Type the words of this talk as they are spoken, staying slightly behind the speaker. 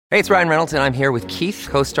Hey, it's Ryan Reynolds, and I'm here with Keith,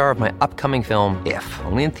 co-star of my upcoming film, If,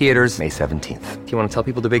 only in theaters May 17th. Do you want to tell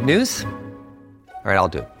people the big news? All right, I'll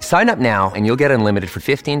do it. Sign up now and you'll get unlimited for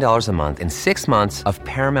 $15 a month and 6 months of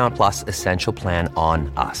Paramount Plus Essential Plan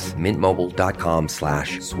on us.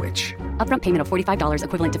 MintMobile.com/switch. Upfront payment of $45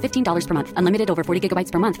 equivalent to $15 per month. Unlimited over 40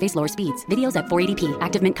 gigabytes per month. Face lower speeds. Videos at 480p.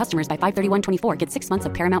 Active Mint customers by 531.24 get 6 months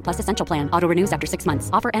of Paramount Plus Essential Plan. Auto renews after 6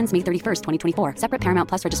 months. Offer ends May 31st, 2024. Separate Paramount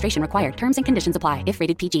Plus registration required. Terms and conditions apply if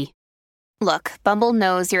rated PG. Look, Bumble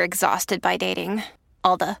knows you're exhausted by dating.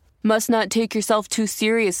 All the, must not take yourself too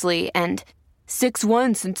seriously, and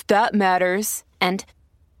 6'1" since that matters. And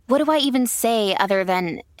what do I even say other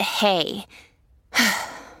than, hey?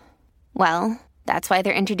 Well, that's why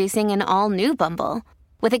they're introducing an all-new Bumble,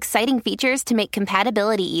 with exciting features to make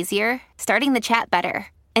compatibility easier, starting the chat better,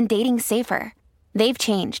 and dating safer. They've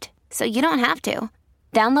changed, so you don't have to.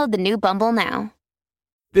 Download the new Bumble now.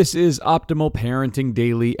 This is Optimal Parenting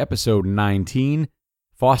Daily, Episode 19,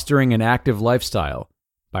 Fostering an Active Lifestyle,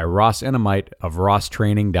 by Ross Enamait of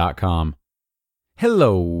RossTraining.com.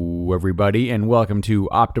 Hello, everybody, and welcome to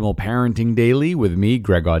Optimal Parenting Daily with me,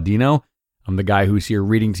 Greg Audino. I'm the guy who's here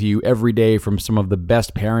reading to you every day from some of the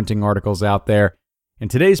best parenting articles out there.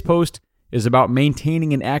 And today's post is about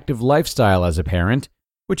maintaining an active lifestyle as a parent,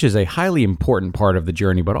 which is a highly important part of the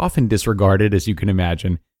journey, but often disregarded, as you can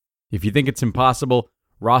imagine. If you think it's impossible,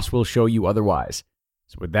 Ross will show you otherwise.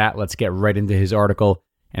 So with that, let's get right into his article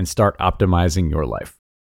and start optimizing your life.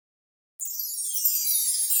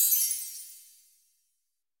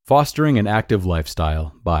 Fostering an Active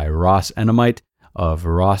Lifestyle by Ross Enamait of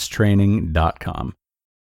RossTraining.com.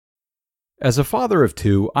 As a father of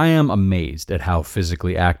two, I am amazed at how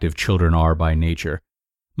physically active children are by nature.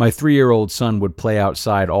 My 3-year-old son would play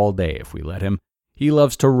outside all day if we let him. He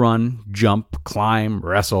loves to run, jump, climb,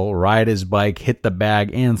 wrestle, ride his bike, hit the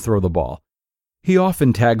bag, and throw the ball. He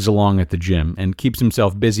often tags along at the gym and keeps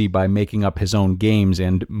himself busy by making up his own games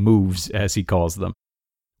and moves, as he calls them.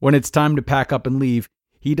 When it's time to pack up and leave,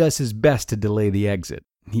 he does his best to delay the exit.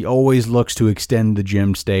 He always looks to extend the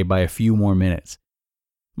gym stay by a few more minutes.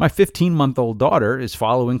 My 15-month-old daughter is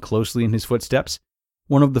following closely in his footsteps.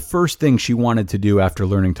 One of the first things she wanted to do after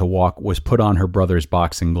learning to walk was put on her brother's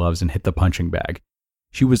boxing gloves and hit the punching bag.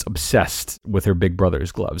 She was obsessed with her big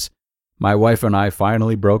brother's gloves. My wife and I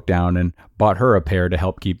finally broke down and bought her a pair to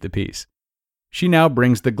help keep the peace. She now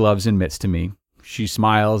brings the gloves and mitts to me. She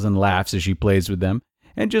smiles and laughs as she plays with them,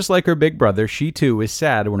 and just like her big brother, she too is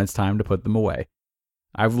sad when it's time to put them away.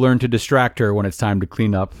 I've learned to distract her when it's time to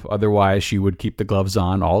clean up, otherwise she would keep the gloves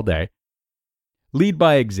on all day. Lead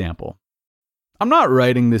by example. I'm not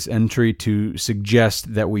writing this entry to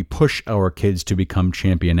suggest that we push our kids to become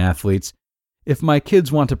champion athletes. If my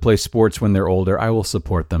kids want to play sports when they're older, I will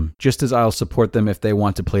support them, just as I'll support them if they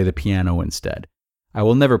want to play the piano instead. I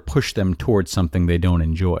will never push them towards something they don't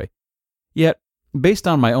enjoy. Yet, based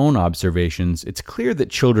on my own observations, it's clear that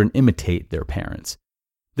children imitate their parents.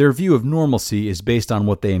 Their view of normalcy is based on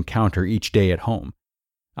what they encounter each day at home.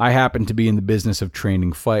 I happen to be in the business of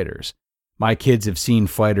training fighters. My kids have seen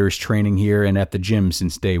fighters training here and at the gym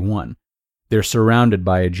since day one. They're surrounded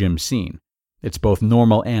by a gym scene. It's both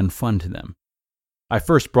normal and fun to them. I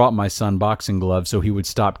first brought my son boxing gloves so he would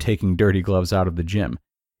stop taking dirty gloves out of the gym.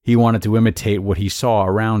 He wanted to imitate what he saw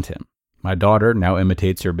around him. My daughter now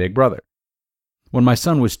imitates her big brother. When my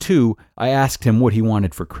son was 2, I asked him what he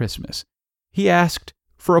wanted for Christmas. He asked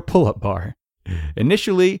for a pull-up bar.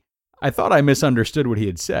 Initially, I thought I misunderstood what he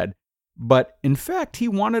had said, but in fact, he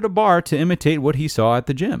wanted a bar to imitate what he saw at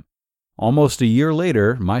the gym. Almost a year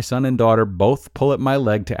later, my son and daughter both pull at my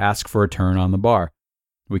leg to ask for a turn on the bar.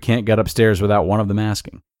 We can't get upstairs without one of them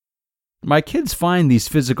asking. My kids find these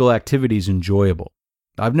physical activities enjoyable.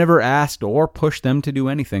 I've never asked or pushed them to do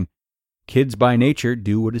anything. Kids by nature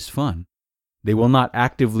do what is fun. They will not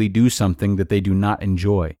actively do something that they do not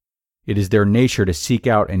enjoy. It is their nature to seek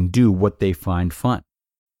out and do what they find fun.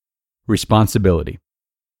 Responsibility.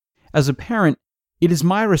 As a parent, it is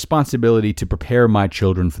my responsibility to prepare my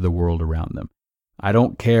children for the world around them. I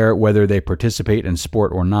don't care whether they participate in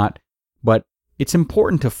sport or not, but it's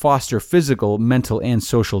important to foster physical, mental, and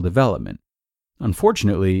social development.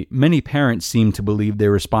 Unfortunately, many parents seem to believe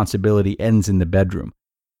their responsibility ends in the bedroom.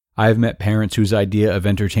 I have met parents whose idea of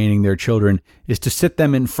entertaining their children is to sit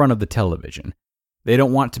them in front of the television. They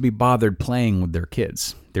don't want to be bothered playing with their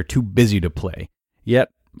kids. They're too busy to play. Yet,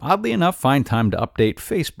 oddly enough, find time to update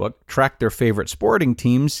Facebook, track their favorite sporting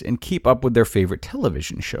teams, and keep up with their favorite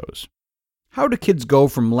television shows. How do kids go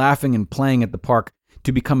from laughing and playing at the park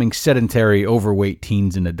to becoming sedentary, overweight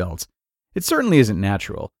teens and adults? It certainly isn't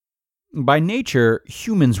natural. By nature,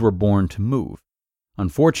 humans were born to move.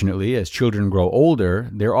 Unfortunately, as children grow older,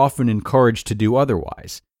 they're often encouraged to do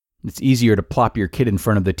otherwise. It's easier to plop your kid in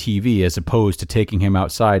front of the TV as opposed to taking him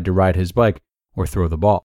outside to ride his bike or throw the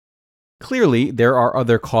ball. Clearly, there are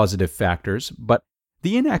other causative factors, but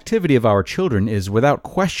the inactivity of our children is without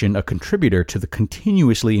question a contributor to the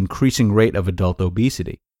continuously increasing rate of adult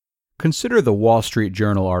obesity. Consider the Wall Street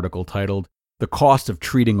Journal article titled, "The Cost of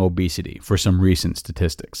Treating Obesity," for some recent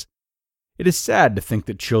statistics. It is sad to think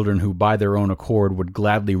that children who by their own accord would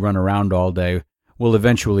gladly run around all day will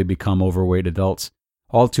eventually become overweight adults.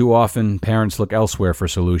 All too often, parents look elsewhere for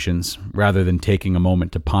solutions, rather than taking a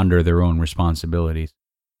moment to ponder their own responsibilities.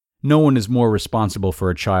 No one is more responsible for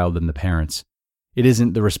a child than the parents. It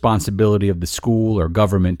isn't the responsibility of the school or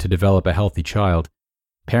government to develop a healthy child.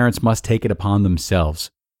 Parents must take it upon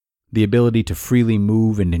themselves. The ability to freely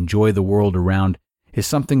move and enjoy the world around is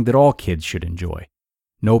something that all kids should enjoy.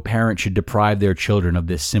 No parent should deprive their children of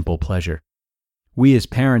this simple pleasure. We as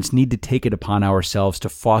parents need to take it upon ourselves to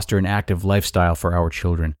foster an active lifestyle for our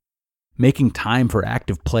children. Making time for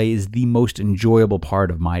active play is the most enjoyable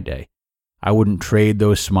part of my day. I wouldn't trade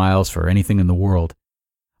those smiles for anything in the world.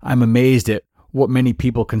 I'm amazed at what many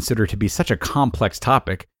people consider to be such a complex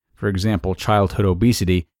topic, for example, childhood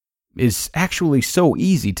obesity, is actually so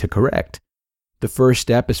easy to correct. The first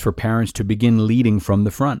step is for parents to begin leading from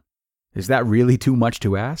the front. Is that really too much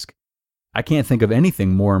to ask? I can't think of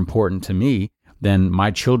anything more important to me than my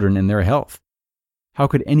children and their health. How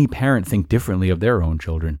could any parent think differently of their own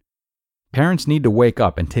children? Parents need to wake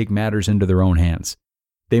up and take matters into their own hands.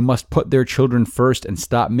 They must put their children first and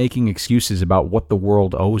stop making excuses about what the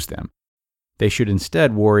world owes them. They should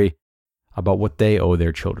instead worry about what they owe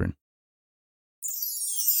their children.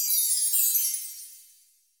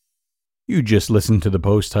 You just listened to the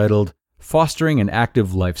post titled, "Fostering an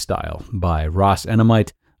Active Lifestyle" by Ross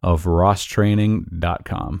Enamait of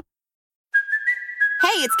rosstraining.com.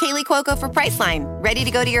 Hey, it's Kaylee Cuoco for Priceline. Ready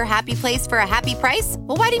to go to your happy place for a happy price?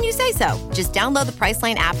 Well, why didn't you say so? Just download the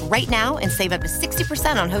Priceline app right now and save up to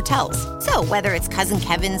 60% on hotels. So whether it's Cousin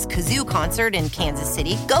Kevin's Kazoo Concert in Kansas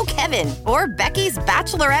City, go Kevin, or Becky's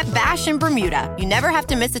Bachelorette Bash in Bermuda, you never have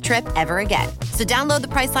to miss a trip ever again. So download the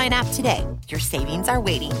Priceline app today. Your savings are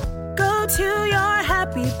waiting. Go to your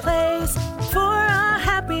happy place for a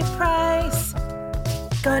happy price.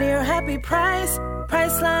 Go to your happy price,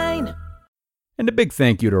 Priceline. And a big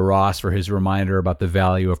thank you to Ross for his reminder about the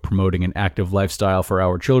value of promoting an active lifestyle for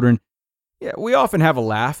our children. Yeah, we often have a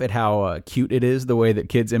laugh at how cute it is, the way that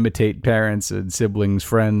kids imitate parents and siblings,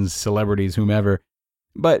 friends, celebrities, whomever.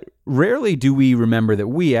 But rarely do we remember that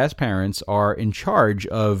we as parents are in charge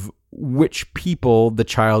of which people the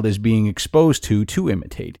child is being exposed to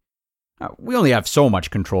imitate. We only have so much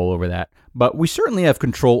control over that, but we certainly have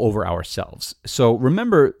control over ourselves. So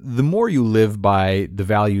remember, the more you live by the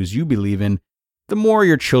values you believe in, the more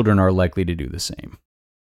your children are likely to do the same.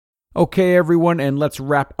 Okay, everyone, and let's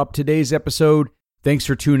wrap up today's episode. Thanks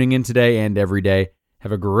for tuning in today and every day.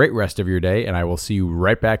 Have a great rest of your day, and I will see you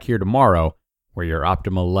right back here tomorrow where your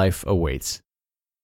optimal life awaits.